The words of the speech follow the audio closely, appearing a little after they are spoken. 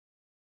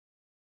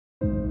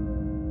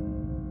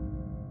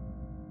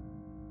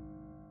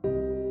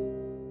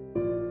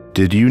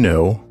Did you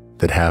know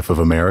that half of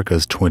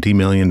America's 20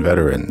 million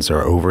veterans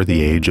are over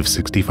the age of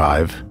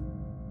 65?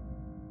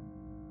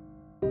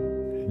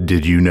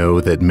 Did you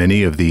know that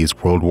many of these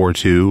World War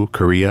II,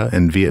 Korea,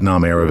 and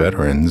Vietnam-era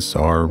veterans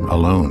are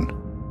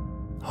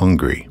alone,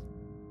 hungry,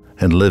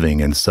 and living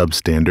in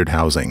substandard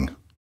housing?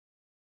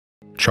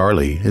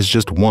 Charlie is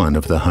just one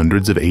of the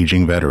hundreds of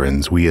aging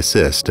veterans we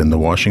assist in the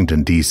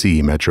Washington,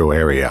 D.C. metro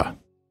area.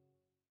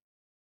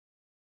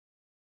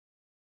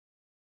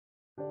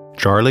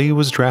 Charlie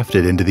was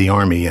drafted into the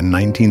Army in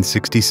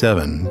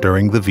 1967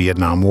 during the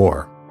Vietnam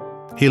War.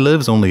 He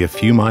lives only a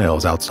few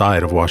miles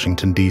outside of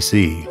Washington,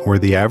 D.C., where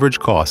the average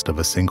cost of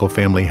a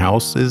single-family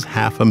house is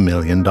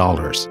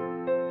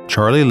 $500,000.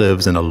 Charlie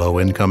lives in a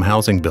low-income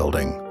housing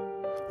building.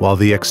 While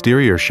the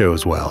exterior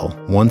shows well,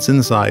 once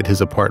inside his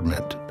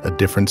apartment, a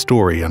different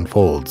story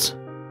unfolds.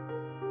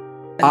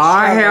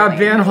 I have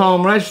been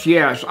homeless,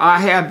 yes. I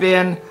have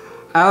been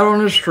out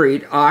on the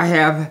street. I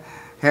have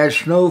had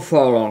snow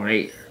fall on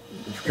me.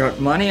 I've got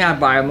money, I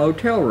buy a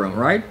motel room,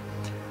 right?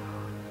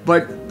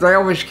 But they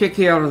always kick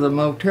you out of the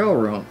motel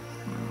room,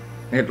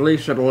 at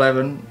least at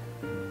 11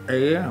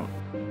 a.m.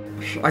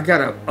 So I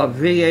got a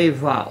VA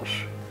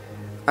voucher.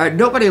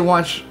 Nobody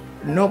wants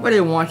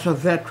a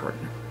veteran.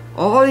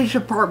 All these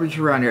apartments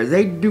around here,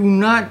 they do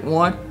not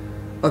want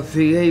a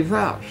VA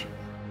voucher.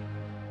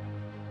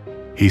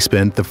 He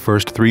spent the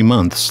first 3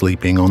 months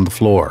sleeping on the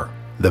floor.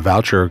 The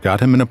voucher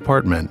got him an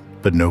apartment,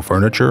 but no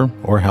furniture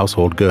or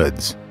household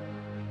goods.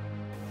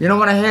 You know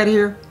what I had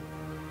here?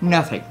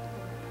 Nothing.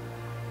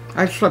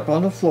 I slept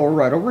on the floor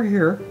right over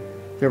here.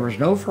 There was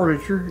no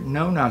furniture,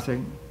 no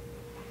nothing.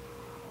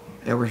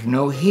 There was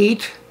no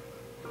heat.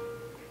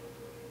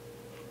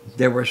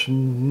 There was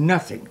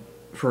nothing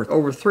for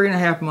over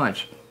 3.5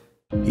 months.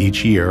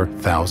 Each year,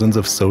 thousands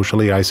of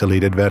socially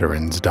isolated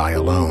veterans die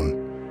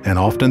alone, and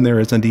often there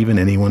isn't even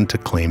anyone to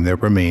claim their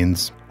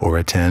remains or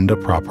attend a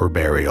proper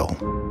burial.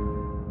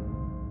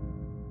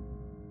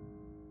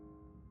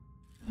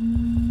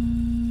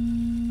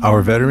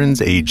 Our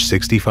veterans aged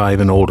 65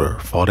 and older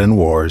fought in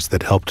wars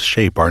that helped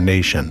shape our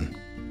nation.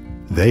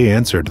 They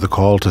answered the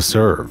call to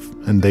serve,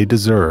 and they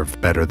deserve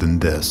better than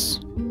this.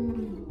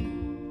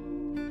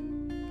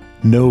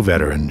 No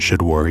veteran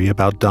should worry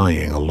about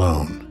dying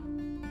alone.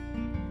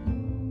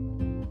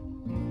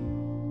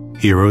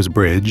 Heroes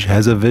Bridge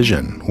has a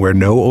vision where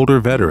no older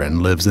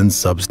veteran lives in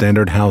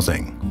substandard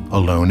housing,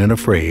 alone and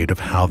afraid of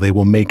how they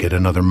will make it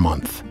another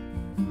month.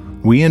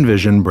 We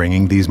envision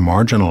bringing these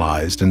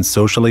marginalized and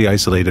socially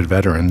isolated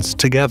veterans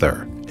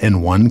together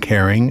in one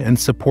caring and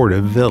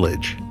supportive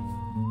village.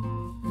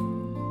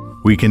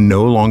 We can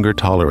no longer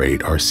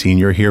tolerate our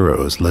senior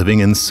heroes living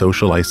in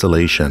social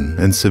isolation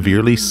and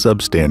severely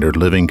substandard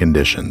living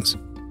conditions.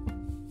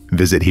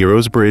 Visit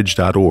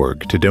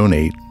heroesbridge.org to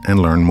donate and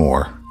learn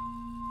more.